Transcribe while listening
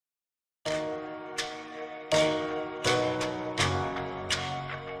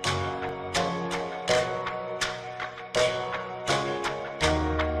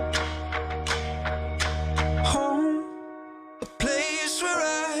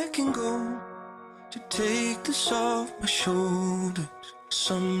can go to take this off my shoulders.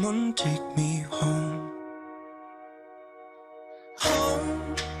 Someone take me home.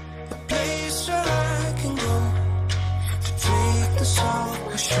 Home, a place where I can go to take this off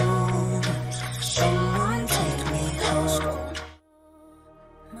my shoulders. Someone take me home.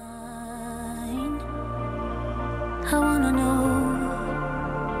 Mine, I wanna know,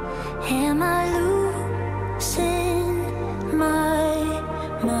 am I losing my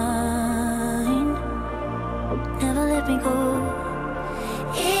mind? Never let me go.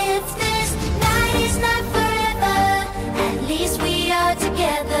 If this night is not forever, at least we are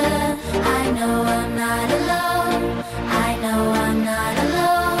together. I know I'm not alone. I know I'm not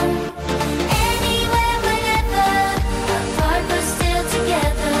alone. Anywhere, whenever, apart but still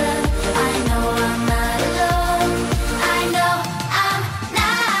together. I know I'm not alone. I know I'm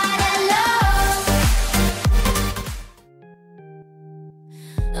not alone.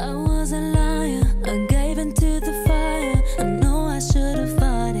 I was a liar, I gave into the fire. I know I should have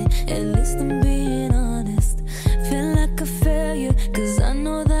fought it, at least I'm being honest. Feel like a failure, cause I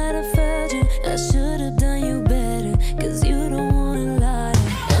know that I failed you. I should have done you better, cause you don't wanna lie.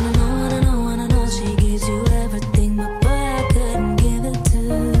 And I know, and I know, and I know she gives you everything, but boy, I couldn't give it to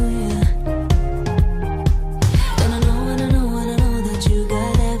you. And I know, and I know, and I know that you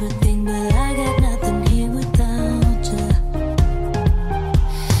got everything, but I got nothing here without you.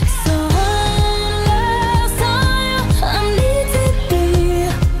 So one last time, I need to be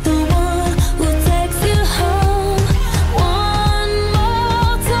the one who takes you home. One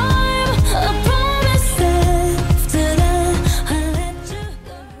more time, I promise after that I'll let you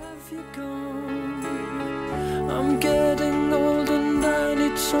go. Have you gone? I'm getting old and I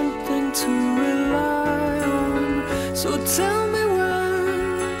need something to rely on. So tell me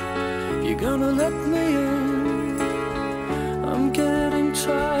when you're gonna let me in. I'm getting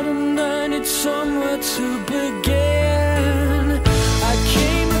tired and I need somewhere to begin.